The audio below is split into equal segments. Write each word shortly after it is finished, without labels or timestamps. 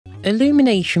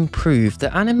Illumination proved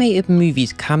that animated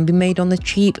movies can be made on the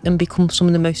cheap and become some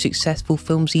of the most successful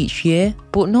films each year,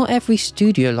 but not every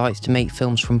studio likes to make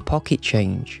films from pocket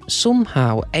change.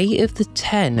 Somehow, 8 of the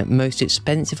 10 most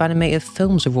expensive animated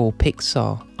films are all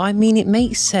Pixar. I mean, it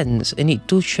makes sense and it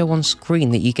does show on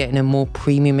screen that you're getting a more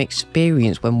premium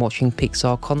experience when watching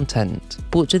Pixar content,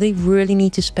 but do they really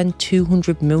need to spend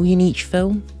 $200 million each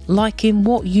film? Like, in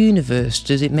what universe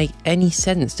does it make any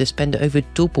sense to spend over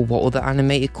double what other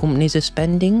animated companies are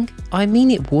spending? I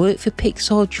mean, it worked for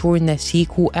Pixar during their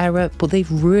sequel era, but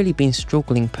they've really been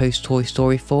struggling post Toy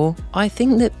Story 4. I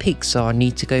think that Pixar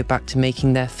need to go back to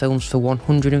making their films for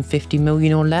 $150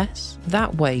 million or less.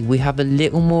 That way we have a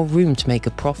little more room to make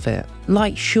a profit.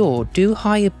 Like, sure, do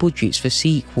higher budgets for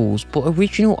sequels, but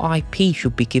original IP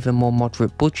should be given more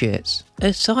moderate budgets.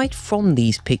 Aside from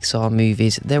these Pixar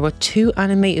movies, there are 2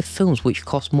 animated films which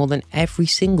cost more than every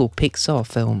single Pixar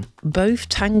film. Both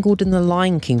Tangled and the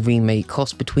Lion King remake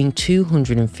cost between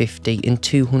 $250 and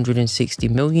 $260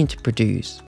 million to produce.